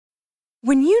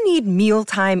When you need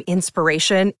mealtime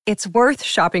inspiration, it's worth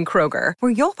shopping Kroger,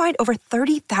 where you'll find over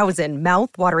 30,000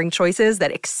 mouth-watering choices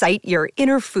that excite your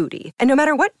inner foodie. And no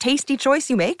matter what tasty choice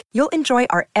you make, you'll enjoy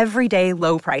our everyday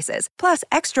low prices, plus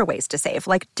extra ways to save,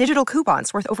 like digital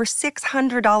coupons worth over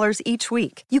 $600 each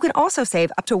week. You can also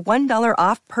save up to $1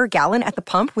 off per gallon at the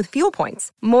pump with fuel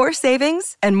points. More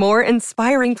savings and more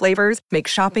inspiring flavors make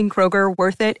shopping Kroger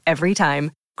worth it every time.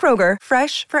 Kroger,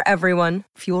 fresh for everyone.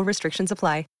 Fuel restrictions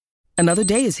apply. Another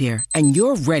day is here, and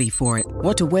you're ready for it.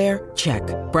 What to wear? Check.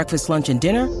 Breakfast, lunch, and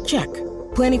dinner? Check.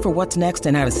 Planning for what's next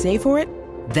and how to save for it?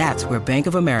 That's where Bank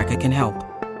of America can help.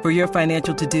 For your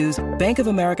financial to-dos, Bank of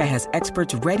America has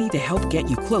experts ready to help get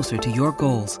you closer to your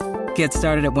goals. Get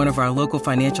started at one of our local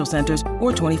financial centers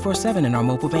or 24/7 in our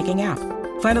mobile banking app.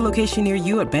 Find a location near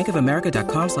you at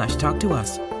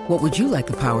bankofamerica.com/talktous. What would you like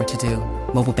the power to do?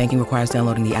 Mobile banking requires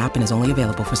downloading the app and is only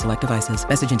available for select devices.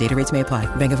 Message and data rates may apply.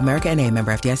 Bank of America N.A.,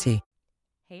 member FDIC.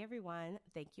 Hey everyone,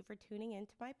 thank you for tuning in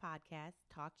to my podcast,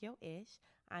 Talk Yo Ish.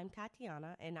 I'm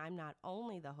Tatiana, and I'm not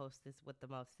only the hostess with the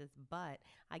mostest, but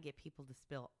I get people to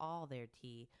spill all their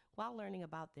tea while learning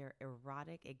about their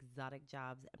erotic, exotic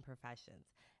jobs and professions.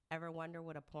 Ever wonder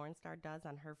what a porn star does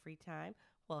on her free time?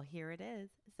 Well, here it is.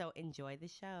 So enjoy the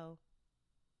show.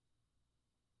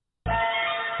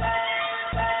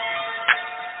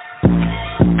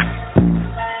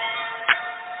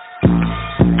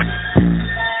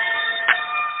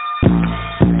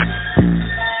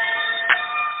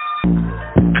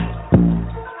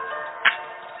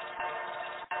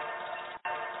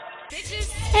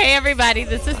 Hey everybody,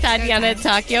 this is Tatiana at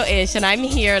Talk Yo Ish, and I'm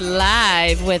here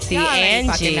live with the Angie.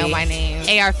 Fucking know my name.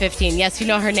 AR-15. Yes, you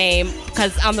know her name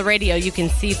because on the radio you can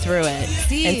see through it and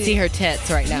see her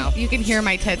tits right now. You can hear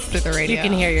my tits through the radio. You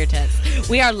can hear your tits.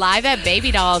 We are live at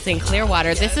Baby Dolls in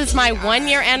Clearwater. This is my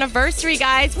 1-year anniversary,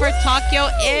 guys, for Talk Yo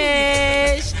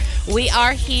Ish. We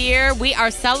are here. We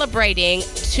are celebrating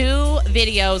 2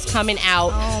 videos coming out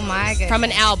from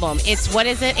an album. It's, what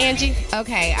is it, Angie?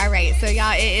 Okay, all right. So,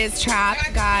 y'all, it is Trap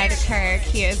God Kirk.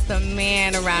 He is the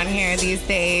man around here these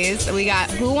days. We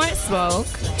got Who Wants Smoke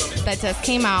that just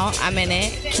came out. I'm in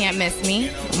it. Can't miss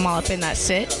me. I'm all up in that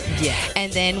shit. Yeah.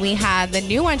 And then we have the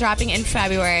new one dropping in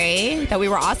February that we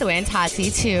were also in,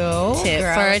 Tati, too. Tit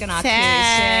Girl, for looking all cute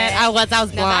tat. shit. I was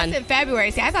blonde. No, that's in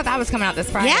February. See, I thought that was coming out this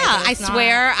Friday. Yeah, I it's not.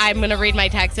 swear I'm going to read my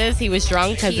texts. He was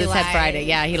drunk because it said Friday.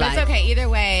 Yeah, he lied. That's okay. Either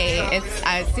way,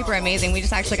 it's super amazing. We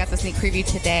just actually got the sneak preview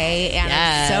today, and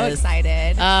Yes. I'm so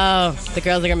excited. Oh, the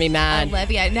girls are going to be mad.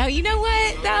 Olivia. No, you know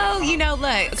what? No, look.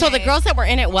 Okay. So the girls that were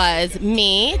in it was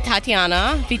me,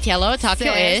 Tatiana, Vitello, Talk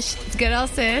Yo Ish. It's good old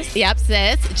sis. Yep,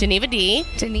 sis, Geneva D.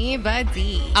 Geneva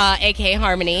D. A.K.A.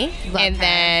 Harmony. Love and her.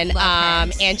 then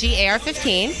Love her. Angie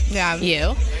AR-15. Yeah.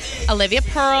 You. Olivia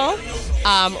Pearl.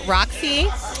 Roxy.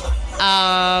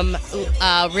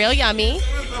 Real Yummy.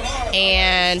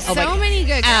 And So many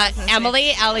good girls.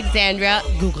 Emily Alexandra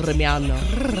Gugramiano.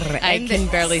 I can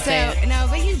barely say it. No,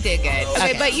 but you did good.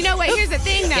 Okay, but you know what? Here's the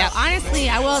thing, though. Yep. Honestly,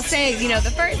 I will say,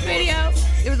 the first video,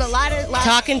 there was a lot of...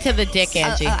 Talking to the dick,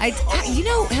 Angie.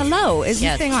 Hello. Is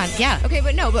Yes. this thing on? Yeah. Okay,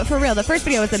 but for real, the first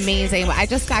video was amazing. I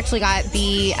just actually got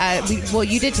the...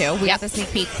 you did too. We got the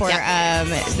sneak peek for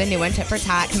the new one, Tit for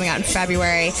Tat, coming out in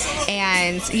February.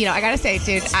 And, I got to say,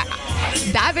 dude,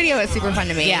 that video is super fun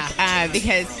to make. Yeah.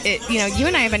 Because, you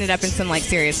and I have ended up in some,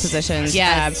 serious positions.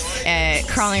 Yes.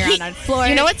 Crawling around on floors.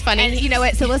 You know what's funny? And you know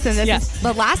what? So listen, this is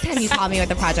the last time you called me with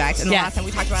the project, and the last time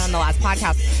we talked about it on the last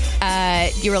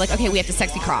podcast, you were like, okay, we have to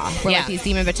sexy crawl. We're like these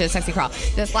demon bitches, sexy crawl.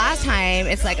 This last time,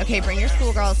 it's like, okay, bring your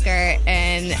schoolgirl skirt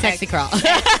and Sexy crawl.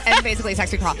 and basically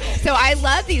sexy crawl. So I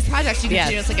love these projects you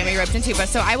can just get me roped into. But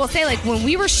so I will say, when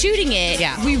we were shooting it,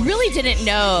 we really didn't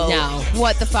know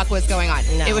what the fuck was going on.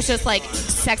 No. It was just like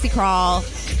sexy crawl,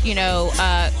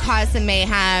 cause some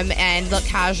mayhem and look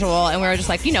casual, and we were just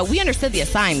like, we understood the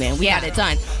assignment, we got it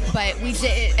done, but we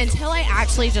did until I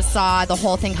actually just saw the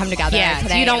whole thing come together. Yeah,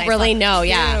 today, you don't really know.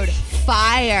 Dude,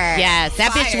 fire. Yes,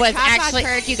 that bitch was actually.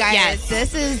 Kirk, you guys. Yes.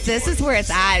 This is where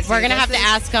it's at. We're gonna have to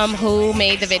ask him who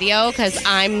made the video because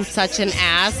I'm such an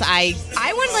ass. I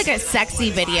want a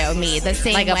sexy video, the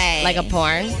same way, like a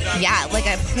porn. Yeah, like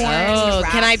a porn. Oh,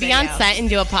 rap can I be on video. set and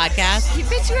do a podcast? You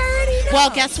bitch, you already know. Well,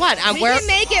 guess what? We can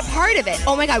make it part of it.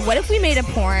 Oh my god, what if we made a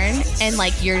porn and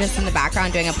you're just in the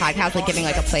background doing a podcast, giving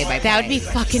a play-by-play? That would be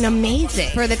fucking amazing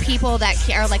for the people that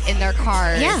are in their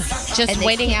cars. Yeah, just and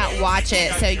waiting. They can't watch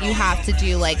it, so you have to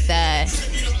do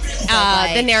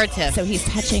the narrative. So he's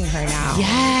touching her now.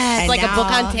 Yes, and like now, a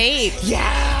book on tape.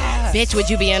 Yeah. Bitch, would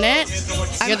you be in it?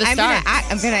 You're the star.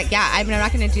 I'm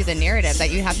not gonna do the narrative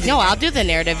that you have to do. No, I'll do the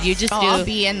narrative. You just do. I'll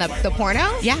be in the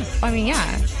porno? Yeah. I mean,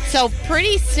 yeah. So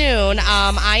pretty soon,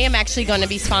 I am actually going to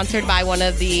be sponsored by one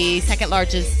of the second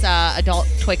largest adult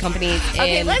toy companies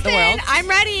in the world. I'm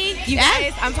ready. You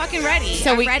guys, I'm fucking ready.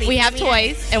 So we ready. have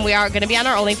toys, and we are going to be on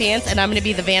our OnlyFans, and I'm going to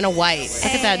be the Vanna White.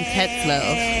 Look at that tits,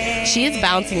 though. She is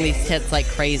bouncing these tits like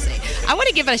crazy. I want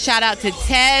to give a shout out to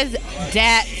Tez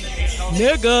Dat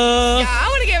Nigga. Yeah, I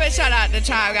want to give a shout out to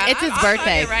Trap God. It's his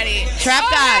birthday. I'm ready. Trap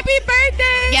God. Happy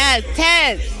birthday. Yes,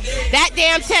 Tez. That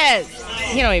damn Tez.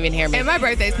 He don't even hear me. And my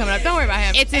birthday's coming up. Don't worry about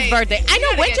him. It's his birthday. I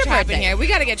know. When's your birthday? In here. We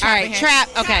got to get Trap in here. All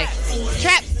right, Trap. Okay.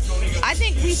 Trap.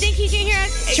 We think he can hear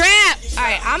us. Trap. All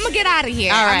right, I'm going to get out of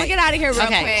here. All right. I'm going to get out of here real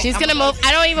quick. She's going to move.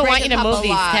 I don't even want you to move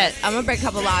these tits. I'm going to break a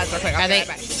couple laws real quick.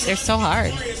 They're so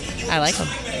hard. I like them.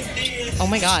 Oh,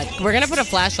 my God. We're going to put a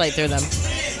flashlight through them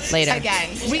later.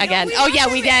 Again. Oh,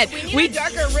 yeah, we did. We need a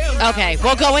darker room. Okay,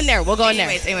 we'll go in there.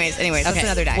 Anyways, Okay. that's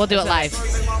another day. We'll do it live.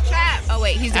 Trap. Oh,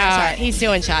 wait, he's doing shot. He's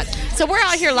doing shot. So we're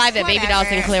out here live at Baby Dolls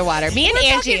in Clearwater. Me and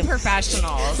Angie.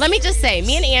 Professionals. Let me just say,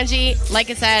 me and Angie, like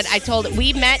I said,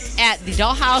 we met at the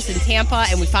Dollhouse in Tampa,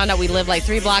 and we found out we live like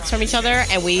 3 blocks from each other,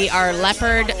 and we are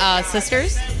leopard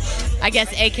sisters. I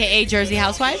guess, a.k.a. Jersey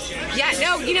Housewives. Yeah,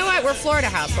 no, you know what? We're Florida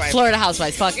Housewives. Florida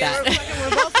Housewives, fuck that.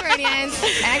 We're both Floridians,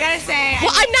 and I gotta say...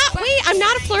 Well, I'm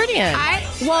not a Floridian.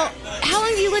 How long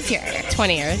have you lived here?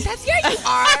 20 years. Yeah, you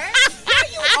are.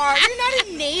 You are. You're not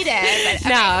a native.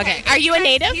 No, okay. Are you a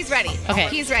native? He's ready. Okay.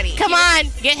 He's ready. Come on.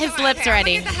 Get his lips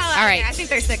ready. Get the hell out All of right. here. I think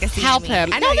they're sick of seeing Help me.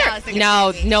 him. I know y'all are sick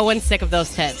of seeing me. No one's sick of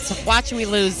those tits. Watch me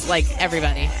lose, like,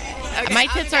 everybody. Okay, My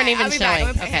tits aren't even showing.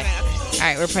 Okay. All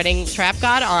right, we're putting Trap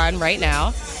God on right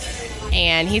now.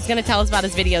 And he's going to tell us about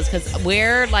his videos because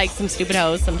we're like some stupid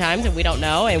hoes sometimes and we don't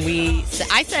know. And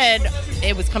I said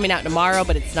it was coming out tomorrow,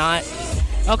 but it's not.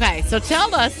 Okay, so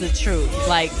tell us the truth.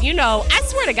 Like, I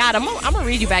swear to God, I'm going to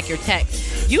read you back your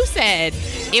text. You said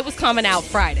it was coming out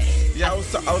Friday. Yeah, I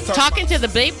was talking to the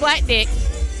big black dick.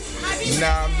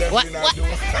 Nah, I'm definitely not doing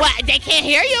that. What? They can't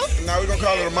hear you? Nah, we're going to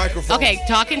call it a microphone. Okay,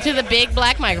 talking to the big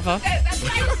black microphone.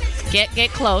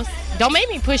 Get close. Don't make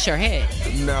me push your head.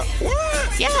 No.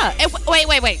 What? Yeah.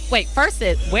 Wait. First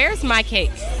where's my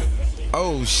cake?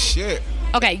 Oh, shit.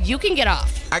 Okay, you can get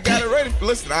off. I got it ready.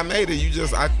 Listen, I made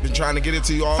it. I've been trying to get it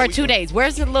to you all For week. 2 days.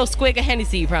 Where's the little squig of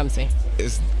Hennessy you promised me?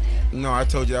 No, I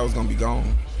told you that was going to be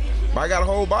gone. But I got a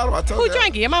whole bottle. I told you. Who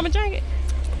drank it? Your mama drank it?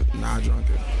 Nah, I drank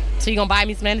it. So you gonna buy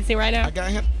me some Hennessy right now? I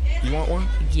got him. You want one?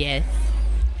 Yes.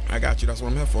 I got you. That's what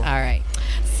I'm here for. All right.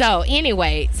 So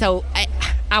anyway,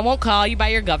 I won't call you by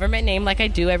your government name like I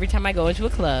do every time I go into a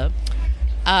club.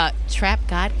 Trap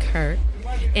God Kurt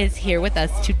is here with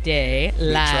us today,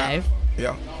 live.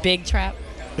 Yeah. Big Trap?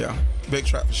 Yeah. Big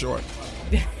Trap for short.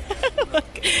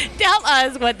 Tell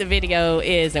us what the video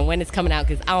is and when it's coming out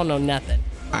because I don't know nothing.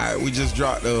 All right, we just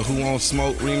dropped the Who Won't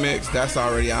Smoke remix. That's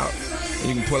already out.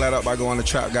 You can pull that up by going to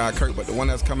Trap God Kurt. But the one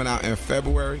that's coming out in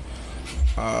February,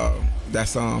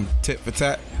 that's Tit for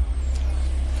Tat.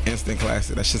 Instant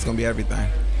classic. That's just going to be everything.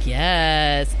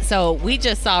 Yes. So we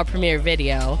just saw a premiere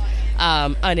video,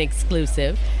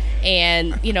 unexclusive.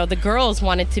 And, the girls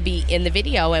wanted to be in the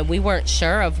video, and we weren't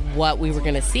sure of what we were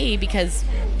going to see because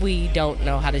we don't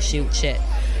know how to shoot shit.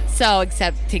 So,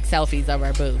 except take selfies of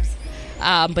our boobs.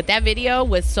 But that video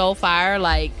was so fire.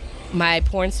 Like, my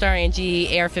porn star,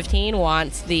 Angie AR-15,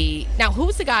 wants the... Now,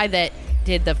 who's the guy that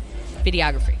did the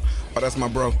videography? Oh, that's my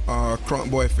bro, Crunk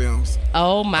Boy Films.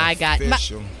 Oh, my God.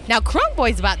 Now, Crunk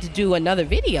Boy's about to do another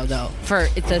video, though.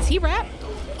 Does he rap?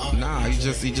 Nah,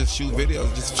 he just shoot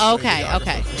videos. Okay.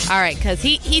 All right, because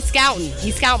he's scouting.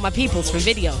 He's scouting my peoples for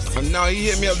videos. No, he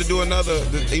hit me up to do another.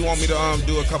 He want me to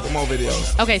do a couple more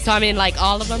videos. Okay, so I'm in like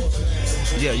all of them?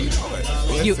 Yeah, you know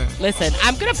it. Listen,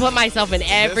 I'm going to put myself in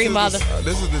every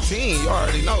this is the team. You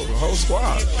already know, the whole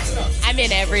squad. I'm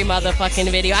in every motherfucking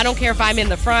video. I don't care if I'm in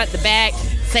the front, the back,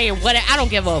 saying whatever. I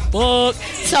don't give a fuck.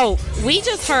 So we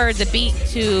just heard the beat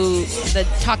to the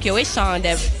Talk Your Ish song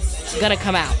that's going to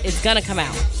come out. It's going to come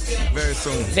out. Very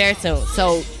soon.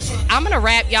 So I'm going to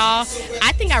rap, y'all.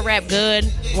 I think I rap good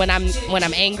when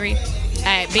I'm angry.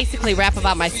 I basically rap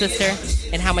about my sister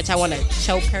and how much I want to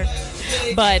choke her.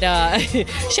 But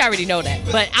she already know that.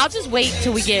 But I'll just wait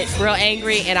till we get real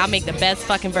angry and I'll make the best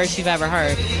fucking verse you've ever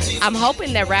heard. I'm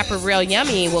hoping that rapper Real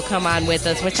Yummy will come on with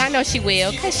us, which I know she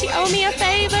will because she owe me a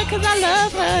favor because I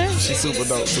love her. She's super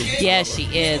dope too. Yeah, she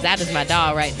is. That is my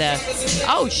dog right there.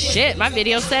 Oh shit, my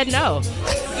video said no.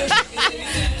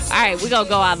 All right, we're going to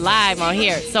go out live on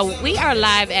here. So we are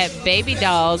live at Baby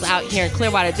Dolls out here in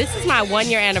Clearwater. This is my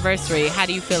 1-year anniversary. How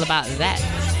do you feel about that?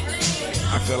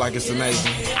 I feel like it's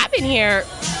amazing. I've been here.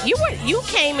 You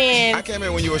came in. I came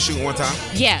in when you were shooting one time.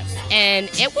 Yes, and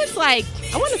it was like,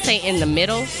 I want to say in the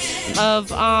middle.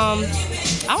 of I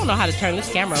don't know how to turn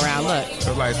this camera around. Look. It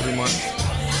was like 3 months.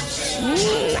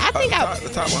 I think the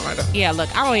top one right there. Yeah,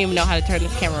 look, I don't even know how to turn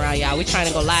this camera around, y'all. We trying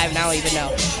to go live and I don't even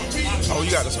know. Oh,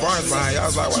 you got the sparring behind you. I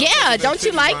was like, what? Yeah, don't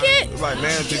you like it? It's like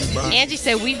man titties behind. Angie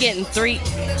said we getting 3.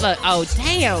 Look, oh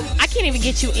damn, I can't even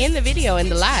get you in the video in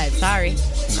the live. Sorry.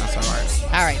 That's all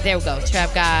right. All right, there we go.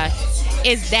 Trap Guy.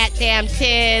 It's that damn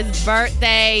Tiz's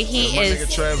birthday. He my is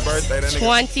nigga Trev's birthday. That nigga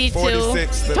 22.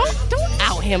 46 today. Don't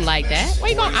out him like that. Why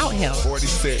you gonna out him?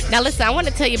 46. Now listen, I want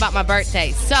to tell you about my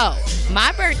birthday. So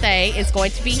my birthday is going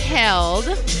to be held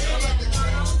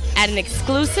at an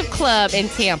exclusive club in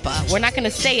Tampa. We're not going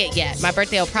to say it yet. My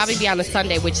birthday will probably be on a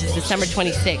Sunday, which is December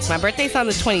 26th. My birthday's on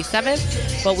the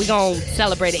 27th, but we're going to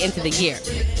celebrate it into the year.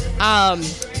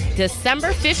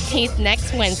 December 15th,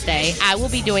 next Wednesday, I will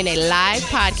be doing a live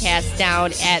podcast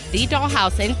down at the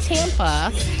Dollhouse in Tampa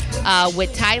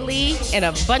with Ty Lee and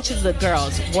a bunch of the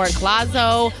girls. Warren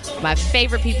Colazo, my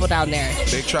favorite people down there.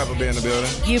 Big Trap will be in the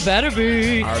building. You better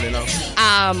be. I already know.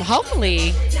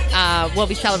 Hopefully, we'll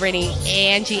be celebrating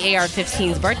Angie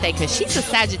AR-15's birthday because she's a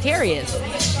Sagittarius.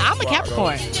 I'm a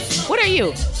Capricorn. What are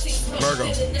you?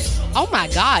 Virgo. Oh my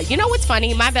God. You know what's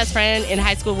funny? My best friend in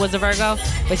high school was a Virgo,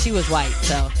 but she was white,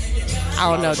 so I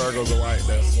don't know. Virgos are white.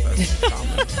 That's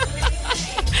common.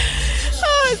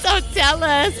 So tell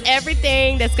us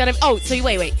everything that's going to... Oh, so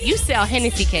wait. You sell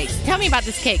Hennessy cakes. Tell me about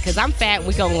this cake, because I'm fat and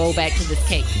we're going to go back to this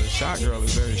cake. The shot girl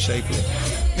is very shaky.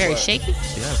 Very shaky?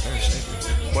 Yeah, very shaky.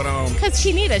 But because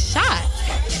she need a shot.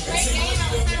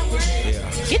 Yeah.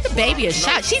 Get the baby a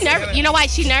shot. She nervous. You know why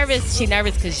she nervous? She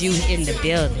nervous because you in the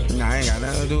building. Nah, I ain't got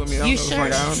nothing to do with me. You sure?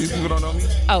 These people don't know me.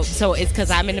 Oh, so it's because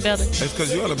I'm in the building? It's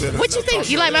because you're in the building. What you think?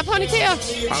 You like my ponytail?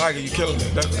 I like it. You killing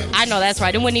it. Definitely. I know, that's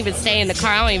right. They wouldn't even stay in the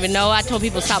car. I don't even know. I told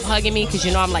people stop hugging me because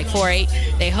you know I'm like 4'8".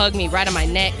 They hug me right on my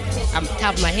neck. I'm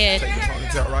top of my head. Take the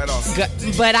ponytail right off.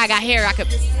 But I got hair. I could...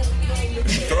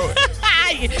 Throw it.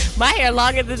 My hair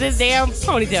longer than this damn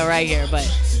ponytail right here, but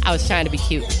I was trying to be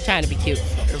cute.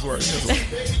 It's work. So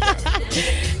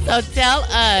tell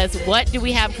us, what do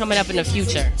we have coming up in the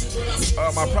future?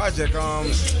 My project,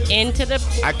 Into the...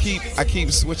 I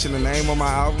keep switching the name of my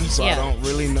album, so I don't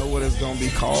really know what it's gonna be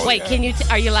called. Wait, can you?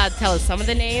 Are you allowed to tell us some of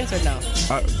the names or no?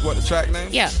 What, the track name?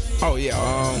 Yeah. Oh yeah.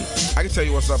 I can tell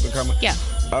you what's up and coming. Yeah.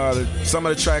 Some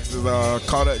of the tracks is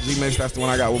Called Up G-Mix. That's the one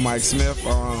I got with Mike Smith.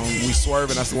 We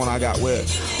Swerving. That's the one I got with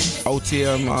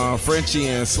OTM, Frenchie,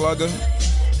 and Slugger.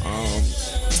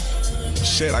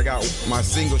 Shit, I got my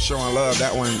single Showing Love.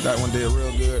 That one did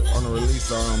real good on the release.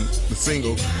 The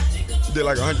single did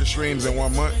like 100 streams in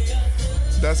 1 month.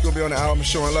 That's gonna be on the album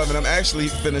Showing Love, and I'm actually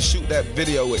finna shoot that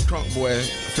video with Crunk Boy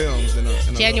Films in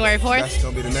January 4th. That's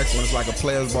gonna be the next one. It's like a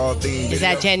Players Ball theme. Is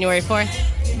that January 4th?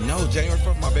 No, January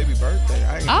 4th, my baby birthday.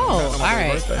 All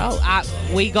right.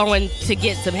 Birthday. We going to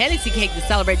get some Hennessy cake to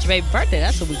celebrate your baby birthday.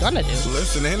 That's what we gonna do.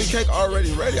 Listen, the Hennessy cake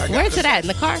already ready. Where's it at? In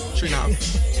the car? Trina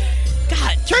House.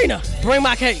 God, Trina, bring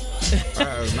my cake.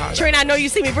 Trina, I know you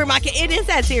see me bring my cake. It is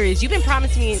that serious. You've been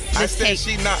promising me this cake.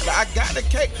 I got the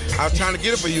cake. I was trying to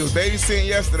get it for you. I was babysitting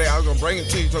yesterday. I was going to bring it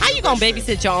to you. How you going to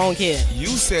babysit your own kid? You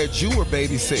said you were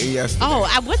babysitting yesterday. Oh,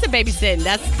 I wasn't babysitting.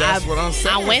 That's what I'm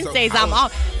saying. On Wednesdays, I'm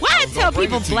off. Why I tell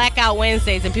people blackout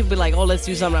Wednesdays and people be like, oh, let's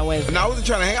do something on Wednesday? No, I wasn't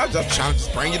trying to hang out. I was just trying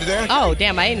to bring you to there. Oh,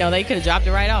 damn. I didn't know that. You could have dropped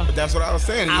it right off. But that's what I was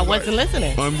saying. I wasn't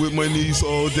listening. I'm with my niece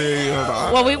all day.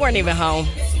 Well, we weren't even home.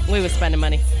 We were spending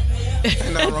money.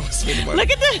 Ain't nothing wrong with spending money. Look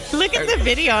at the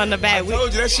video on the back. I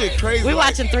told you that shit crazy. We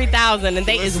watching 3000 and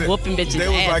they is whooping bitches.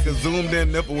 There was ass. like a zoomed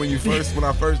in nipple when I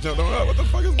first jumped on. What the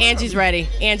fuck is that? Angie's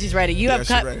ready.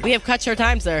 We have cut your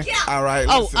time, sir. Yeah. All right.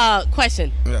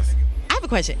 Question. Yes. I have a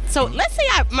question. So let's say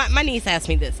my niece asked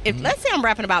me this. If let's say I'm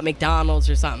rapping about McDonald's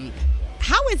or something,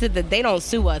 how is it that they don't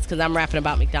sue us because I'm rapping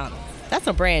about McDonald's? That's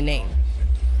a brand name.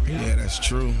 Yeah, that's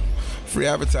true. Free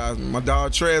advertisement. My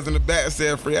dog Trez in the back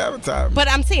said free advertisement. But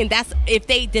I'm saying that's if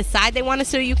they decide they want to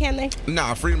sue you, can they?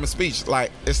 Nah, freedom of speech.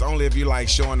 Like it's only if you like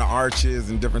showing the arches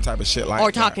and different type of shit like or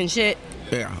that. talking shit.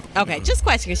 Yeah. Okay, just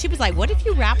question. She was like, "What if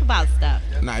you rap about stuff?"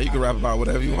 Nah, you can rap about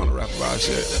whatever you want to rap about.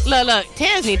 Shit. Look.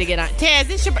 Taz need to get on. Taz,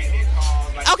 this your.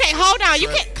 Okay, hold on. You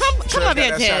can't come up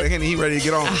here, Taz. He ready to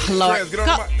get on. Lord, Trez, get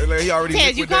on he already.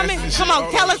 Taz, you coming? Come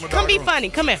on, tell us. Come be funny.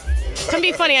 Come here. Come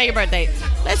be funny on your birthday.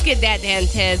 Let's get that damn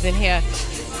Taz in here.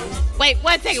 Wait,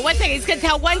 one second. He's going to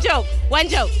tell one joke.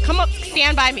 Come up,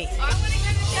 stand by me.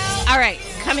 All right,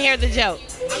 come hear the joke.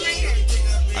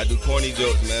 I do corny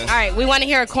jokes, man. All right, we want to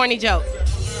hear a corny joke.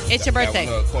 It's your birthday.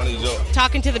 That was a corny joke.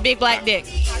 Talking to the big black dick.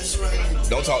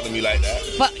 Don't talk to me like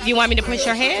that. But you want me to push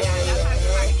your head?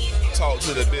 talk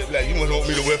to the big black. You must want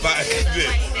me to whip out his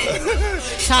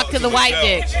dick. Talk to the white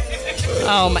dick.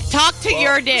 Oh my! Talk to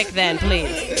your dick then,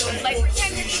 please.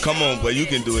 Come on, but you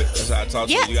can do it. That's how I talk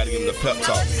to Yeah. you. You got to give him the pep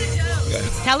talk. Yeah.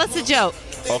 Tell us a joke.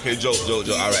 Okay, joke. All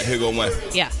right, here go one.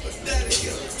 Yeah.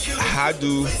 How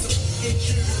do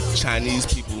Chinese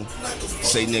people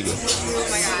say nigga?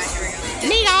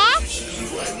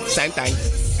 Nigga. Same thing.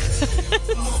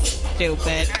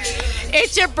 Stupid.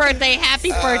 It's your birthday. Happy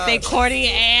birthday, corny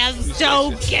ass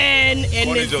joking. And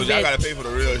Corny this jokes. Y'all bitch. got to pay for the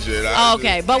real shit. Oh,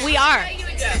 okay, but we are.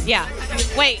 Yeah.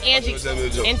 Wait, Angie. Tell me a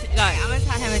joke. Go ahead. I'm gonna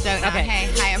tell him a joke now. Okay.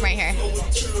 Hey, hi, I'm right here.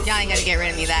 Y'all ain't gonna get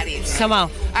rid of me that easy. Come on.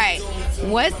 All right.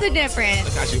 What's the difference?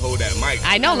 Look how she hold that mic.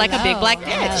 I know, like a big black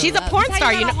bitch. She's a porn That's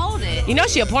star. how you You gotta know. hold it. You know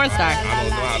she a porn star. I don't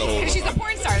know how to hold She's it. a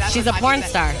porn star. That's She's what a porn Tati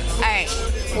star. said. All right.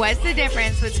 What's the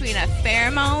difference between a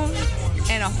pheromone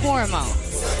and a hormone?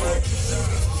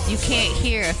 You can't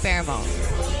hear a pheromone.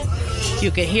 You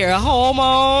can hear a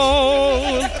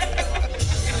hormone.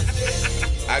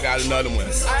 I got another one.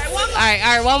 All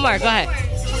right, one more. Go ahead.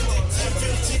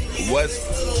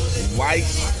 What's white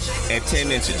and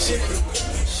 10 inches?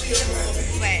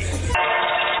 Wait.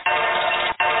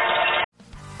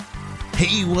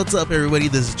 Hey, what's up, everybody?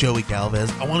 This is Joey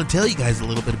Galvez. I want to tell you guys a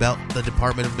little bit about the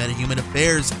Department of Metahuman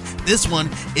Affairs. This one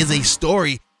is a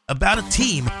story about a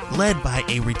team led by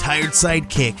a retired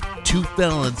sidekick, 2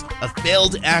 felons, a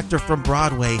failed actor from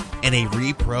Broadway, and a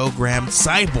reprogrammed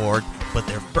cyborg. But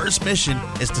their first mission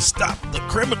is to stop the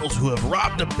criminals who have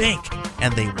robbed a bank,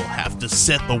 and they will have to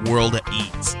set the world at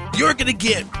ease. You're going to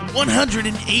get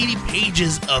 180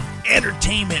 pages of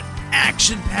entertainment,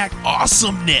 action-packed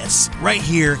awesomeness right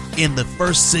here in the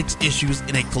first 6 issues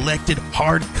in a collected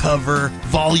hardcover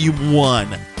volume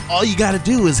 1. All you got to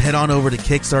do is head on over to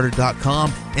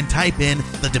Kickstarter.com and type in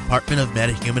the Department of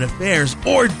Metahuman Affairs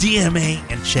or DMA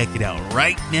and check it out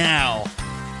right now.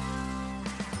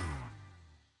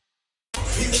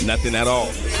 Nothing at all.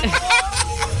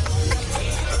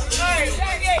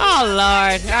 Oh,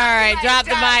 Lord. All right, drop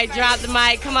the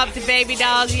mic. Come up to Baby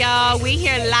Dolls, y'all. We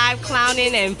here live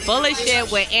clowning and full of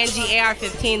shit with Angie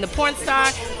AR-15, the porn star,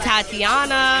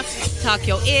 Tatiana,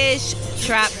 Tokyo Ish,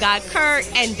 Trap God Kurt,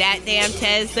 and That Damn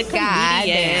Tez, the comedian.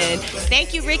 Goddamn.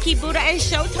 Thank you, Ricky Buddha, and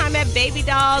Showtime at Baby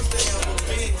Dolls.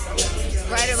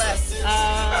 Right or left?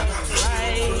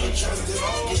 Right.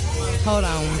 Hold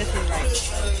on. This is right.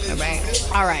 All right.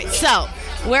 All right, so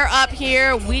we're up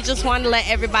here. We just wanted to let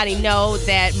everybody know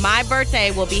that my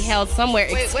birthday will be held somewhere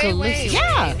exclusive. Wait.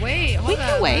 Yeah. Wait, hold we on.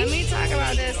 can wait. Let me talk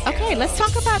about this. Okay, let's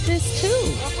talk about this too.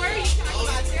 Before you talk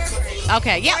about your birthday.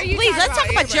 Okay, yeah, Before you please, talk let's about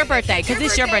talk about your birthday because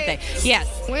it's your birthday. Yes,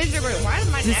 When's your birthday? Why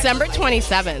is my December neck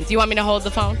 27th. Do you want me to hold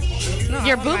the phone? No,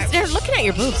 Your my- boobs, they're looking at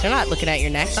your boobs. They're not looking at your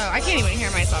neck. Oh, I can't even hear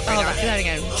myself right Hold now. on. Do that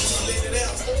again.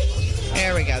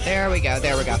 There we go.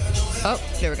 Oh,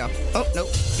 there we go. Oh, nope.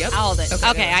 Yep. I'll hold it.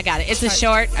 Okay, I got it. It's a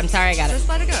short. I'm sorry, I got it. Just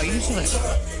let it go. You just let it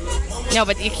go. No,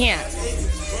 but you can't.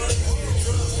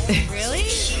 Really?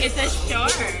 It's a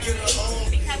short.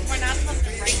 Because we're not supposed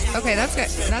to break them. Okay, that's good.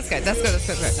 That's good.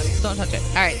 Don't touch it.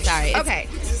 All right, sorry. Okay.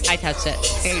 I touched it.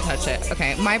 Yeah, you touched it.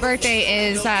 Okay. My birthday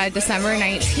is December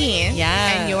 19th.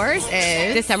 Yeah. And yours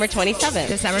is? December 27th.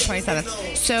 December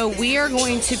 27th. So we are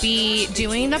going to be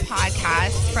doing the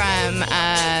podcast from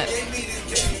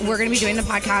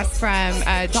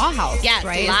Dollhouse. Yes,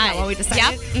 right? Isn't live. that what we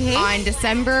decided? Yep. Mhm. On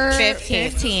December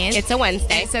 15th. It's a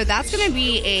Wednesday. And so that's going to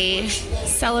be a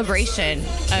celebration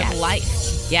of Yes.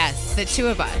 life. Yes. The two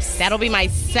of us. That'll be my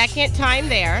second time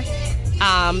there.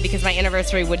 Because my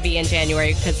anniversary would be in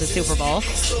January because of the Super Bowl.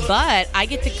 But I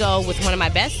get to go with one of my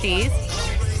besties,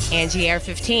 Angie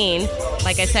AR-15.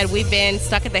 Like I said, we've been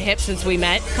stuck at the hip since we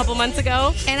met a couple months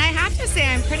ago. And I have to say,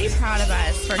 I'm pretty proud of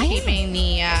us for I am. keeping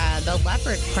the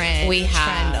leopard print We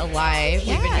have. trend alive.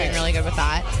 We've been Yes. doing really good with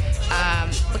that.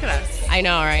 Look at us. I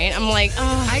know, right? I'm like,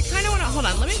 oh. I kind of want to hold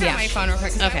on. Let me grab Yeah. my phone real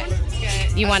quick. 'Cause Okay. I wanna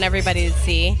get- You want everybody to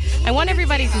see? I want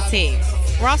everybody to see.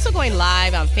 We're also going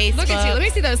live on Facebook. Look at you. Let me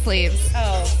see those sleeves.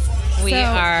 Oh. We So,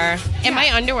 are. And my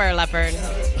yeah. underwear leopard.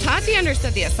 Tati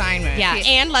understood the assignment. Yeah, She-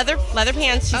 and leather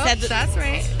pants. She oh, said that's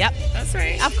right. Yep. That's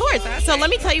right. Of course. That's So right. let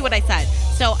me tell you what I said.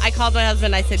 So I called my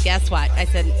husband. I said, guess what? I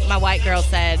said, my white girl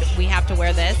said, we have to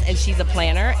wear this, and she's a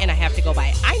planner, and I have to go buy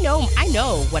it. I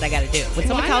know what I got to do. When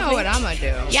Well, someone I tells know me, what I'm going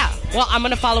to do. yeah, well, I'm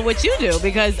going to follow what you do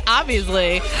because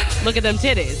obviously, look at them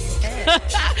titties.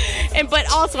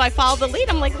 But also, I followed the lead.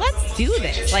 I'm like, let's do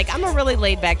this. Like, I'm a really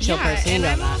laid back, chill person. You and know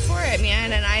I'm that. all for it,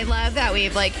 man. And I love that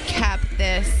we've, like, kept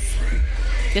this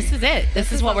This is it.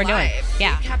 This is what we're doing.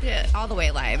 Yeah. We kept it all the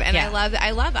way live. And Yeah.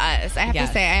 I love us. I have to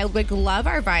say, I love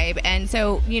our vibe. And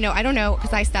so, I don't know,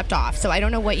 because I stepped off. So I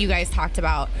don't know what you guys talked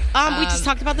about. We just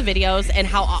talked about the videos and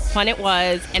how fun it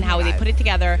was and how they put it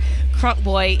together. Crunk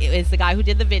Boy is the guy who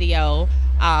did the video.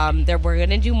 We're going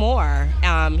to do more.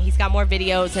 He's got more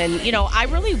videos. And, I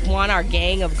really want our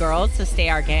gang of girls to stay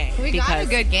our gang. We got a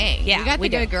good gang. Yeah, we got the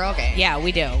good girl gang. Yeah,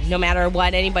 we do. No matter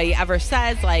what anybody ever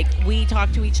says, we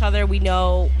talk to each other. We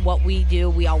know what we do.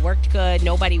 We all worked good.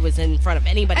 Nobody was in front of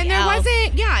anybody else. And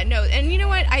there wasn't, and you know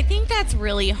what? I think that's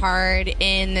really hard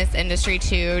in this industry,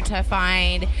 too, to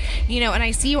find, and I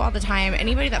see you all the time.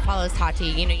 Anybody that follows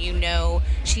Tati,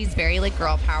 she's very,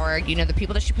 girl power. The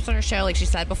people that she puts on her show, like she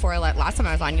said before, last time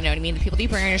I was on, you know what I mean? The people that you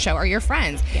bring on your show are your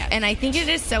friends. Yes. And I think it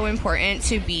is so important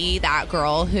to be that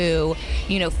girl who,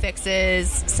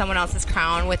 fixes someone else's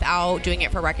crown without doing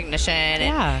it for recognition.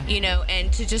 Yeah. And,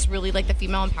 and to just really the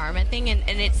female empowerment thing. And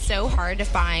it's so hard to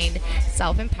find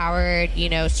self-empowered,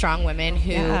 strong women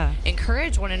who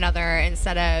encourage one another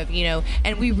instead of,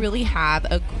 and we really have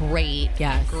a great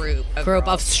group of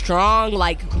of strong,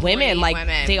 women.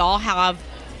 Women. They all have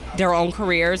their own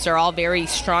careers. They're all very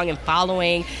strong and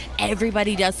following.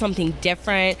 Everybody does something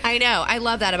different. I know. I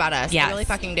love that about us. Yes. I really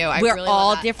fucking do. We're really all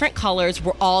love that. different colors.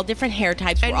 We're all different hair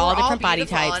types. And we're all different body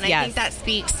beautiful, types. And I think that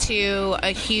speaks to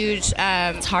a huge...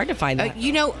 it's hard to find that.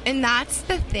 And that's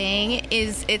the thing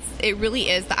is it really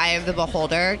is the eye of the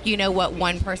beholder. What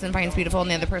one person finds beautiful and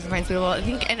the other person finds beautiful.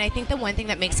 I think the one thing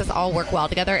that makes us all work well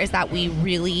together is that we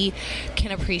really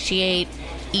can appreciate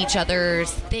each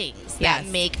other's things that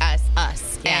make us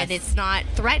us. Yes. And it's not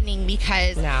threatening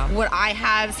because what I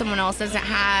have, someone else doesn't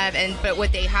have, but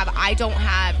what they have, I don't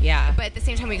have. Yeah. But at the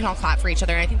same time, we can all clap for each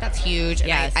other, and I think that's huge. And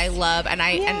Yes. I love, and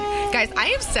guys, I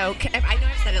am so. I know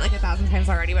I've said it 1,000 times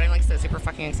already, but I'm so super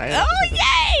fucking excited. Oh,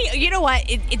 yay! You know what?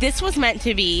 This was meant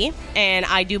to be, and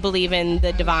I do believe in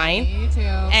the divine. Me too.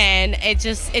 And it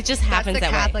just happens That's the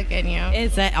that Catholic way. in you.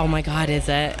 Is it? Oh my God! Is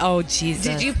it? Oh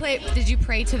Jesus! Did you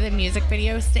pray to the music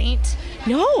video saint?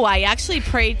 No, I actually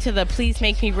prayed to the "Please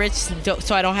make me rich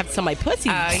so I don't have to sell my pussy."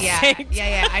 Oh yeah, saint.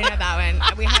 yeah. I know that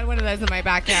one. We had one of those in my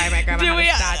backyard. My grandma had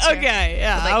a statue. Okay,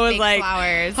 yeah. With, I was fake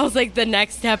flowers. I was like, the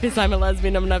next step is I'm a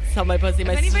lesbian. I'm gonna have to sell my pussy. If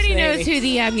anybody knows who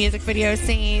the music video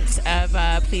saint of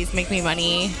 "Please Make Me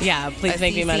Money," please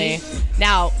make me money.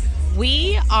 Now.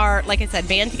 We are, like I said,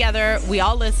 band together. We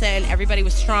all listen. Everybody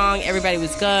was strong. Everybody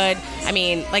was good. I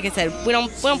mean, like I said, we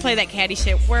don't play that catty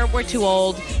shit. We're too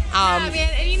old. Man,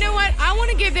 and you know what? I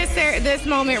want to give this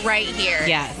moment right here,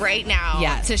 right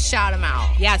now, to shout them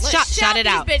out. Yes, shout it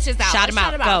these out. Bitches out. Shout them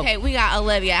out. Go. Okay, we got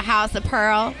Olivia, House of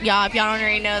Pearl. Y'all, if y'all don't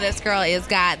already know, this girl is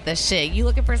got the shit. You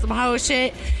looking for some hoe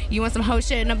shit? You want some hoe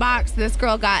shit in a box? This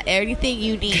girl got everything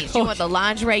you need. You want the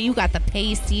lingerie? You got the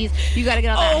pasties. You got to get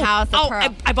on that House of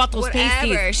Pearl. I bought those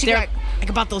pasties. I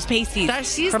bought those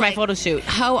pasties for my photo shoot.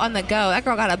 Hoe on the go. That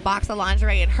girl got a box of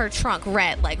lingerie in her trunk,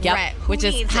 red. Which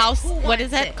is House. What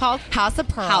is it called? House of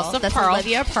Pearl. House of That's Pearl.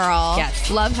 Olivia Pearl. Yes,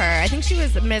 love her. I think she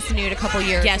was Miss Nude a couple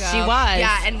years ago. Yes, she was.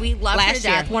 Yeah, and we love her to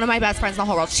death. year. One of my best friends in the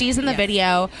whole world. She's in the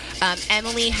video.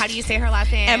 Emily, how do you say her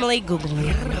last name? Emily, Google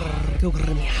me.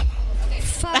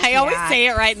 Fuck I always say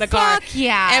it right in the car. Fuck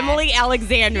yeah. Emily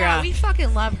Alexandra. Yeah, we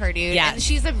fucking love her, dude. Yes. And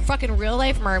she's a fucking real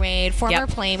life mermaid, former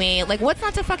playmate. What's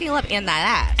not to fucking love? And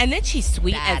that ass. And then she's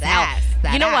sweet as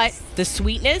hell. You know what? The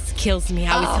sweetness kills me.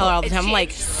 I always tell her all the time. I'm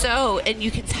like, and you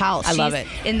can tell. I love it.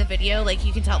 In the video,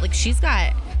 you can tell, she's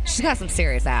got some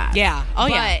serious ass. Yeah. Oh,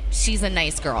 yeah. But she's a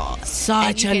nice girl.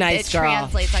 Such a nice girl. It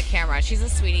translates on camera. She's a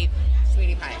sweetie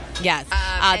pie. Yes.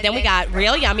 Then we got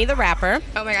Real Yummy, the rapper.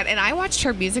 Oh my God! And I watched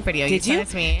her music video. Did you? Sent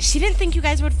it to me. She didn't think you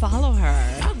guys would follow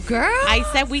her. Oh, girl! I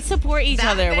said we support each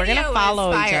other. We're gonna follow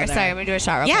each other. Sorry, I'm gonna do a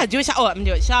shot. Real yeah, quick. do a shot. Oh, I'm gonna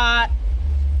do a shot.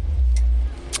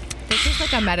 This is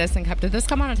like a medicine cup. Did this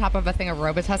come on top of a thing of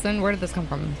Robitussin? Where did this come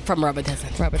from? From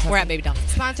Robitussin. Robitussin. We're at Baby Doll.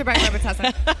 Sponsored by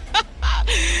Robitussin.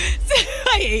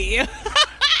 I hate you.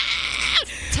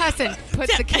 Tussin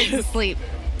puts the kids to sleep.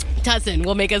 Tussin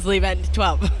will make us leave at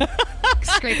 12.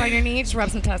 Scrape on your knee, just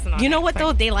rub some Tussin on You know it. what,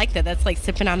 though? They like that. That's like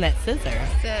sipping on that scissor.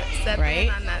 Sip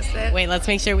right? on that sip. Wait, let's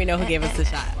make sure we know who gave us the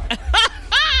shot.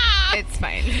 It's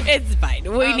fine. It's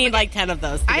fine. We need 10 of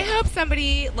those. I hope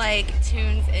somebody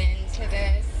tunes into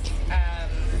this.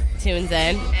 Tunes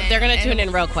in. They're going to tune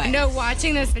in real quick. No,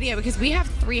 watching this video because we have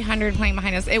 300 playing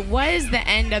behind us. It was the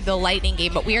end of the lightning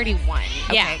game, but we already won.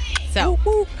 Okay. Yeah. So,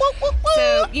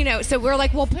 so we're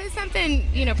like, we'll put something,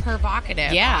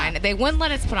 provocative on. They wouldn't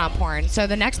let us put on porn. So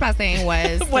the next best thing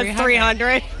was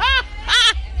 300.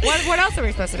 What else are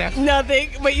we supposed to do?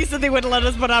 Nothing. But you said they wouldn't let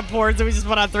us put on porn, so we just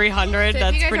put on 300. So That's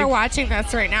if you guys pretty. are watching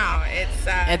this right now,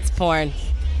 it's porn.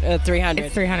 300.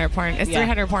 It's 300 porn. It's Yeah.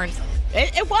 300 porns.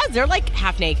 It was. They're like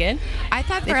half naked. I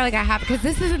thought they were like a half because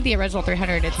this isn't the original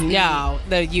 300. It's the, No,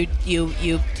 the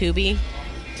Tubi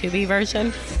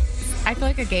version. I feel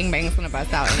like a gangbang's gonna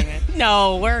bust out anyway.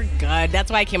 No, we're good. That's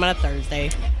why I came on a Thursday.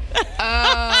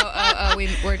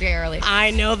 We're day early.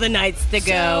 I know the nights to go.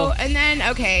 So, and then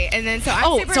I'm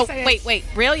super excited. wait,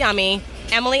 Real Yummy,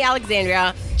 Emily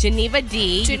Alexandria, Geneva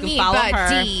D. You can follow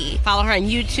her. D. Follow her on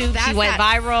YouTube. She went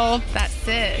viral. That's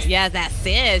sis. Yeah, that's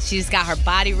it. She's got her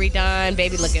body redone.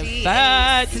 Baby looking She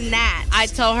fat. is snatched. I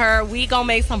told her we gonna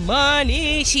make some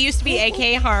money. She used to be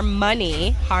AK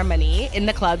Harmony in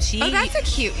the club. Oh, that's a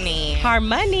cute name.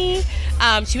 Harmony.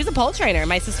 She was a pole trainer.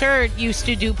 My sister used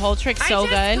to do pole tricks so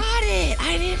good. I just got it.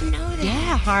 I didn't know that.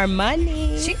 Yeah,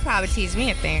 Harmony. She could probably teach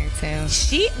me a thing or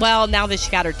two. Well, now that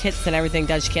she got her tits and everything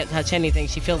done, she can't touch anything.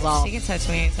 She feels all. She can touch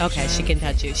me. Okay, she can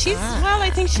touch you. Well, I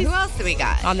think she's. Who else do we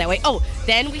got? On that way. Oh,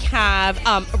 then we have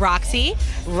Roxy.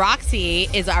 Roxy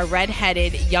is our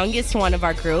redheaded youngest one of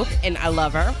our group, and I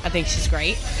love her. I think she's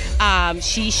great.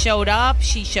 She showed up.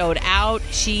 She showed out.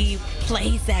 She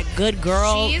plays that good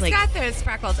girl. She's got those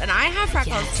freckles, and I have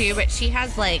freckles too, but she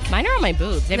has like. Mine are on my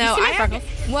boobs. Have you seen my freckles?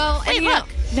 Well, Wait, and look.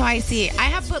 No, I see. I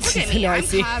have. But look at me. No, I I'm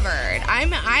see. covered.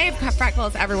 I have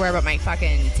freckles everywhere but my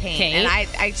fucking taint. And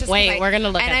I just wait. We're gonna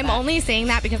look. And at I'm that. only saying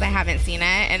that because I haven't seen it,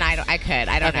 and I don't Okay,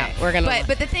 know. we're gonna.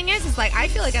 But the thing is like I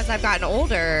feel like as I've gotten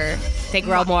older, they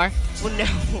grow more. Well, no,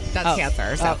 that's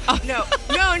cancer. So Oh. no.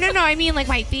 I mean, like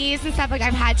my face and stuff. Like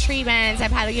I've had treatments.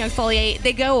 I've had exfoliate.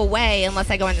 They go away unless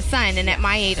I go in the sun. And at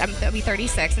my age, I'll be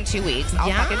 36 in 2 weeks.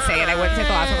 I'll fucking say it. I wouldn't say the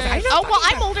last one. I know. Oh well,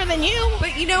 I'm older than you.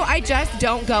 But I just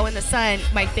don't go in the sun.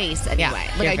 My face anyway.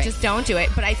 Like I just don't do it.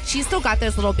 But she's still got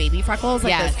those little baby freckles.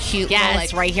 Like those cute. Yes, little,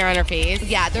 like, right here on her face.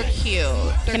 Yeah, they're cute.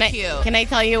 They're cute. Can I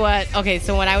tell you what? Okay,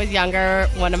 so when I was younger,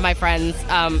 one of my friends,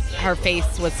 her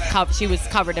face was she was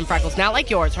covered in freckles. Not like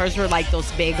yours. Hers were like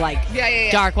those big, like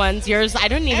dark ones. Yours, I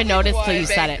didn't even notice till you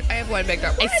said it. I have one big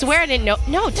dark. I swear I didn't know.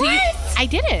 No, till you. I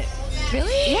didn't.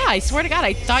 Really? Yeah, I swear to God,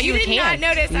 I thought you were did tan.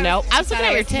 not notice. No, I was looking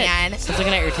at your tits. tan. I was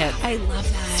looking at your tits. I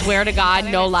love that. Swear to God,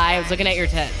 no lie, I was looking at your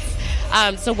tits.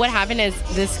 So what happened is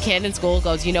this kid in school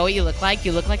goes, you know what you look like?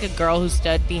 You look like a girl who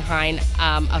stood behind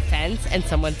a fence and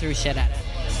someone threw shit at it.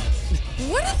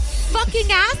 What a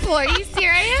fucking asshole. Are you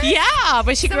serious? Yeah,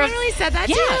 but she Someone grew up. really said that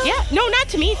to you? Yeah. No, not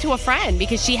to me, to a friend,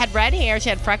 because she had red hair, she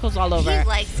had freckles all over. He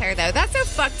likes her, though. That's so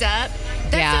fucked up.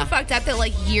 That's so fucked up that,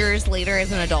 like, years later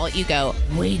as an adult, you go,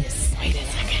 wait a second.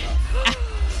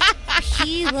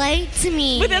 He liked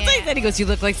me. But that's like that. He goes, you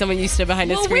look like someone you stood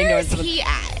behind a screen. Where is he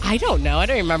at? I don't know. I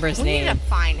don't remember his We name. need to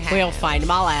find him. We'll find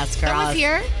him. I'll ask her. That was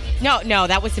here? No,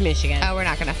 that was in Michigan. Oh, we're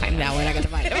not going to find him. No, we're not going to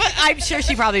find him. I'm sure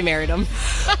she probably married him.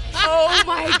 Oh,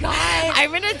 my God. I'm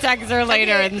going to text her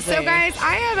later and say. So, guys,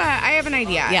 I have an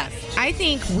idea. Yes. I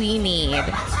think we need...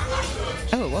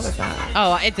 Oh, what was that?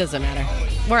 Oh, it doesn't matter.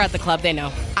 We're at the club. They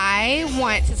know. I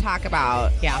want to talk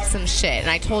about some shit, and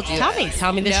I told you. Tell me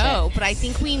the shit. No, but I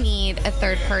think we need a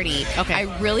third party. Okay. I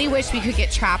really wish we could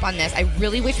get Trap on this. I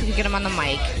really wish we could get him on the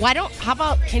mic. How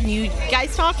about, can you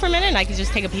guys talk for a minute and I can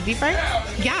just take a pee-pee break?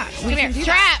 Yeah, Come here.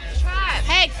 Trap!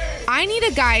 Hey! I need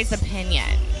a guy's opinion.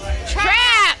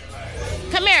 Trap!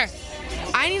 Come here.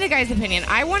 I need a guy's opinion.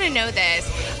 I want to know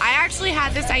this. I actually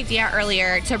had this idea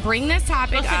earlier to bring this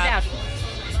topic Go sit up. down.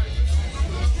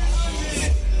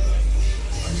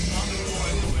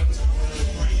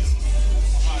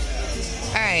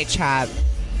 All right, Trap.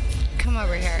 Come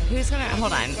over here. Who's gonna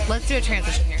hold on? Let's do a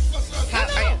transition here.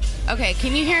 Okay,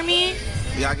 can you hear me?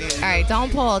 Yeah, I can hear you. All right,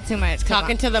 don't pull too much.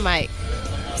 Talking to the mic.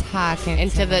 Talking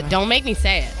Into the. Don't make me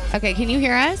say it. Okay, can you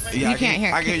hear us? Yeah, You can't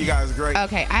hear. I can hear you guys great.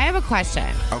 Okay, I have a question.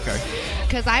 Okay.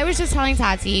 Because I was just telling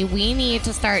Tati, we need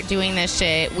to start doing this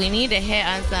shit. We need to hit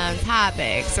on some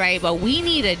topics, right? But we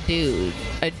need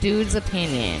a dude's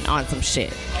opinion on some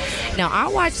shit. Now, I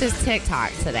watched this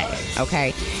TikTok today,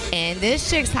 okay? And this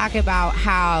chick's talking about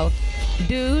how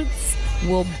dudes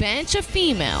will bench a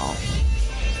female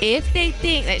if they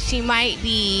think that she might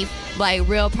be like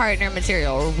real partner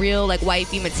material or real like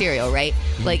wifey material, right?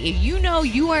 Like if you know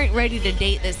you aren't ready to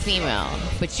date this female,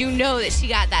 but you know that she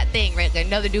got that thing, right? Like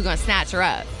another dude gonna snatch her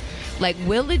up. Like,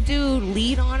 will a dude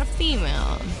lead on a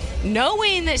female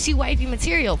knowing that she wifey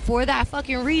material for that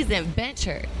fucking reason, bench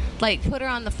her? Like, put her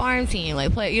on the farm team,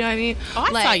 like, play, you know what I mean? Oh,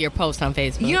 I like, saw your post on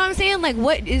Facebook. you know what I'm saying? Like,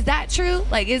 what is that true?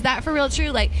 Like, is that for real true?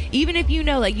 Like, even if you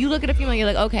know, like, you look at a female, you're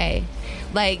like, okay,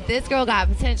 like, this girl got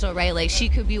potential, right? Like, she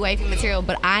could be wifey material,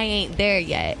 but I ain't there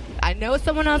yet. I know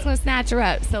someone else gonna snatch her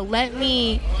up, so let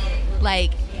me,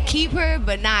 like, keep her,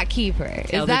 but not keep her.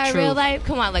 Tell is the that real truth. life?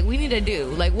 Come on, like, we need to do.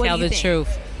 Like, what Tell do you the think?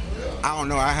 truth. I don't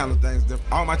know. I handle things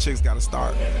different. All my chicks got to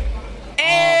start. Hey,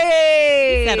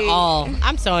 He said all.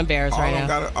 I'm so embarrassed All right of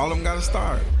now. them got to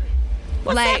start.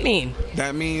 What's that mean?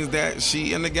 That means that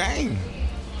she in the game.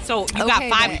 So you got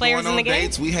 5 players Going in on the game?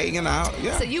 dates, we hanging out.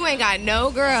 Yeah. So you ain't got no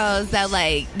girls that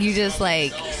like you just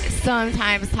like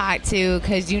sometimes talk to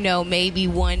because you know maybe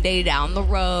one day down the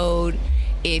road,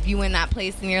 if you in that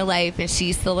place in your life and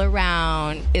she's still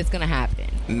around, it's gonna happen.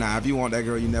 Nah, if you want that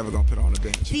girl, you never gonna put her on the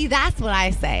bench. See, that's what I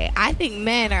say. I think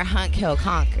men are hunt, kill,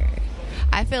 conquer.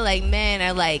 I feel like men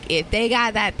are like, if they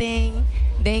got that thing,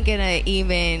 they ain't gonna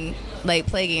even like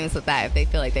play games with that if they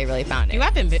feel like they really found it.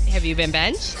 Have you been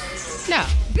benched? No.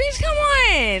 Bitch, come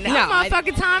on. No, I'm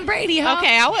motherfucking Tom Brady, huh?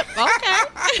 Okay,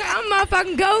 okay. I'm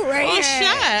motherfucking GOAT right Oh, here.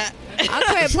 shut. I'll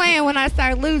quit playing when I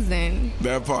start losing.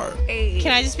 That part. Hey.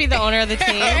 Can I just be the owner of the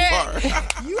team? That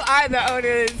part. You are the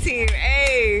owner of the team.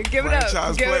 Hey, give it up.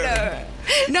 Franchise Give it player. up.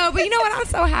 No, but you know what? I'm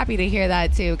so happy to hear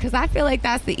that too, because I feel like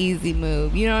that's the easy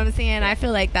move. You know what I'm saying? I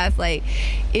feel like that's like,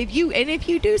 if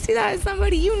you do see that in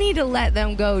somebody, you need to let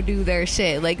them go do their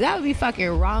shit. Like that would be fucking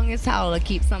wrong as hell to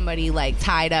keep somebody like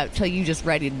tied up till you just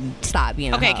ready to stop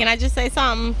being. Okay, can I just say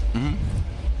something? Mm-hmm.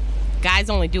 Guys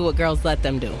only do what girls let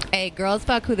them do. Hey, girls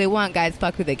fuck who they want, guys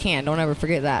fuck who they can. Don't ever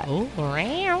forget that. Oh,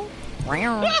 wow.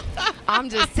 I'm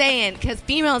just saying, because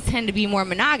females tend to be more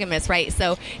monogamous, right?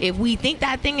 So if we think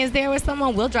that thing is there with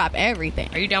someone, we'll drop everything.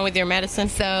 Are you done with your medicine?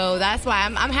 So that's why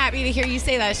I'm happy to hear you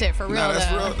say that shit for real. Nah, that's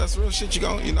though. real. That's real shit.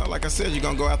 Like I said, you're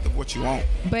gonna go after what you want.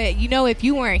 But if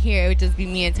you weren't here, it would just be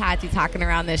me and Tati talking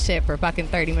around this shit for fucking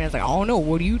 30 minutes. Like, I don't know,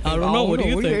 what do you think? I don't know, what do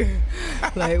you think?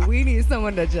 Like, we need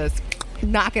someone to just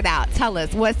knock it out. Tell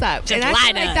us what's up. Just and I lie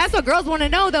feel to like us. that's what girls want to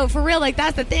know, though. For real, like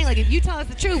that's the thing. Like if you tell us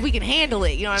the truth, we can handle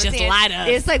it. You know what I'm Just saying? lie to us.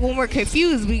 It's like when we're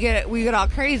confused, we get all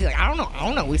crazy. Like I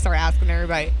don't know. We start asking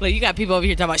everybody. Look, you got people over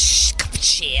here talking about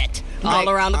shit all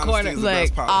around the honesty corner. is the Like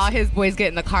best policy. all his boys get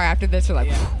in the car after this. Are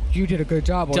like, you did a good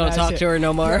job. On Don't that talk shit. to her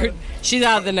no more. She's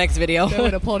out of the next video. They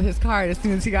would have pulled his card as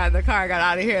soon as he got in the car, got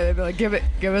out of here. They'd be like, give us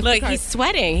the Look, card. he's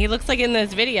sweating. He looks like in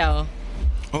this video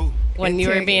Oh, when you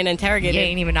were being interrogated. You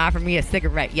ain't even offered me a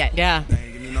cigarette yet. Yeah. they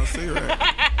ain't give me no cigarette.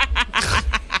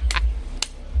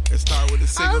 It started with the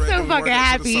cigarette. I'm so then we fucking worked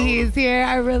up to the happy soda. he's here.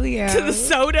 I really am. To the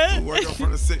soda? We worked up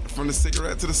from the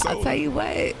cigarette to the soda. I'll tell you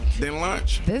what. Then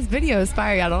lunch. This video is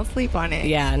fire. Y'all don't sleep on it.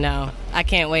 Yeah, no. I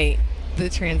can't wait. The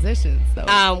transitions,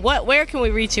 though. Where can we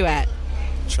reach you at?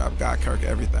 Trap God Kirk,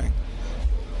 everything.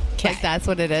 Like that's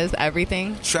what it is.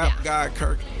 Everything. Trap God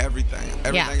Kirk, everything.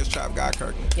 Everything Yeah. is Trap God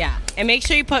Kirk. Yeah. And make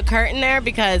sure you put Kurt in there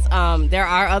because there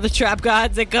are other trap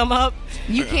gods that come up.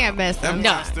 You can't miss them.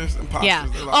 Imposters, Yeah.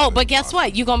 they're like Oh, but guess imposters.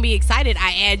 what? You're going to be excited.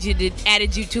 I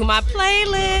added you to my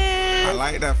playlist. I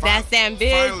like that. That's damn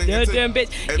bitch. Finally, That it took- damn bitch.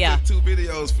 It Yeah. took 2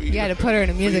 videos for you. You had to put her in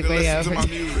a music for you to video listen to for-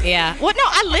 my music. Yeah. Well, no,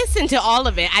 I listened to all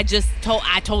of it. I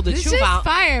told the This truth. shit's I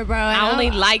fire, bro. I only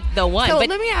like the one. So but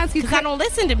let me ask you, because I don't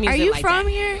listen to music Are you like from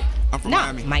that. here? I'm from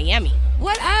No, Miami.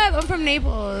 What up? I'm from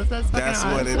Naples. That's fucking That's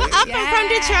awesome. what it is. I'm from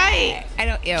Detroit. I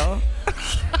don't. Ew.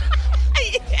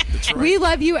 Detroit. We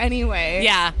love you anyway.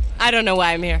 Yeah. I don't know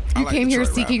why I'm here. I You like came here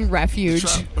Detroit rap. seeking refuge.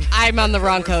 Trap. I'm on the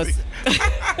wrong coast.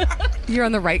 You're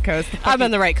on the right coast. I'm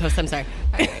on the right coast. I'm sorry.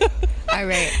 All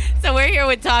right. So we're here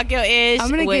with Tokyo Ish I'm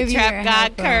gonna with give you Trap your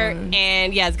God Kurt, headphones.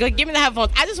 and yes, go give me the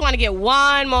headphones. I just want to get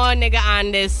one more nigga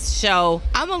on this show.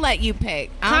 I'm gonna let you pick.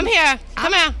 Come here.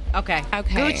 Okay.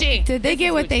 Okay. Gucci. Did they This get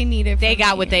is what Gucci. they needed? They from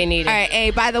got me? what they needed. All right.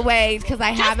 Hey, by the way, because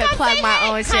I haven't come plugged say my hey.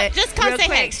 own Come- shit. just come real say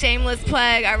quick, hey. shameless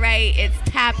plug. All right. It's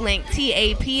Taplink.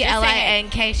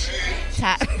 TAPLINK.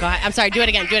 Tap. Go ahead. I'm sorry. Do it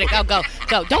again. Do it.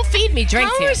 Go. Don't feed me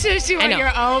drinks I'm here. gonna shush you I on know. your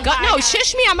own Go, no, podcast.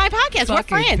 shush me on my podcast. We're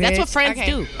Fucking friends. That's what bitch. friends Okay.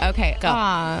 do. Okay. Go.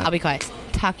 I'll be quiet.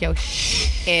 Tokyo.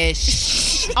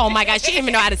 Ish. Oh my gosh, she didn't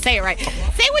even know how to say it right.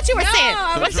 Say what you were saying.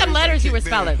 I What's some letters you were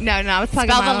spelling? No, I was plugging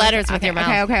Spell my the own- letters with okay, your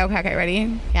mouth. Okay.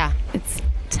 Ready? Yeah, It's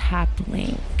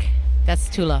Taplink. that's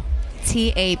too low.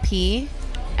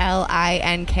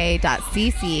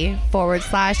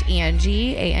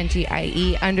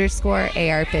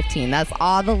 TAPLINK.cc/Angie_AR15. That's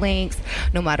all the links.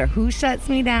 No matter who shuts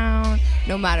me down,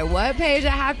 no matter what page I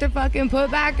have to fucking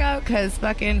put back up, because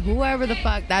fucking whoever the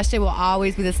fuck, that shit will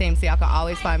always be the same. So y'all can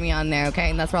always find me on there, okay?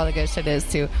 And that's where all the good shit is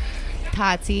too.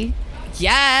 Tati,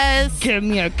 Yes. give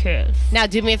me a kiss. Now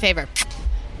do me a favor.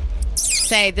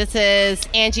 Say this is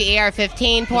Angie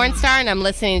AR15 porn star, and I'm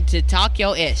listening to Talk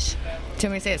Yo Ish. Do you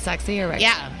want me to say it sexy or right?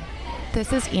 Yeah.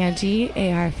 This is Angie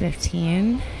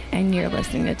AR15, and you're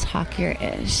listening to Talk Your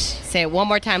Ish. Say it one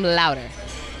more time louder.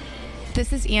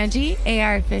 This is Angie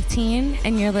AR15,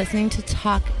 and you're listening to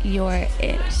Talk Your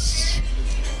Ish.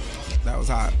 That was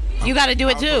hot. You got to do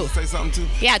it I was supposed too. to say something too.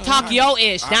 Yeah, talk yo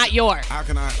ish, not your. How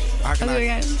can I? I'll do it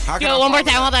again. How Do can it I one more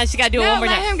follow time. Hold that? on, she got to do it No, one more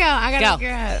let time. him go. I gotta Go.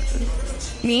 figure out.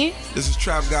 Me? This is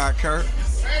Trap Guy Kurt,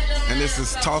 and this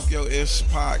is Talk Yo Ish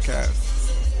podcast.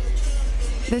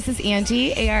 This is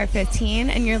Angie, AR15,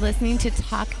 and you're listening to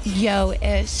Talk Yo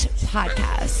Ish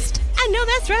podcast. I know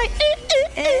that's right.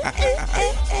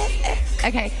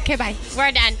 Okay, bye.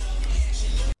 We're done.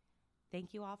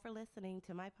 Thank you all for listening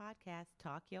to my podcast,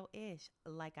 Talk Yo Ish.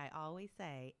 Like I always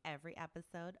say, every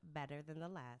episode better than the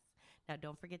last. Now,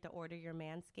 don't forget to order your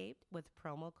Manscaped with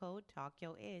promo code Talk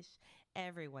Yo Ish.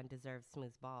 Everyone deserves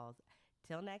smooth balls.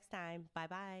 Till next time,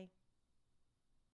 bye-bye.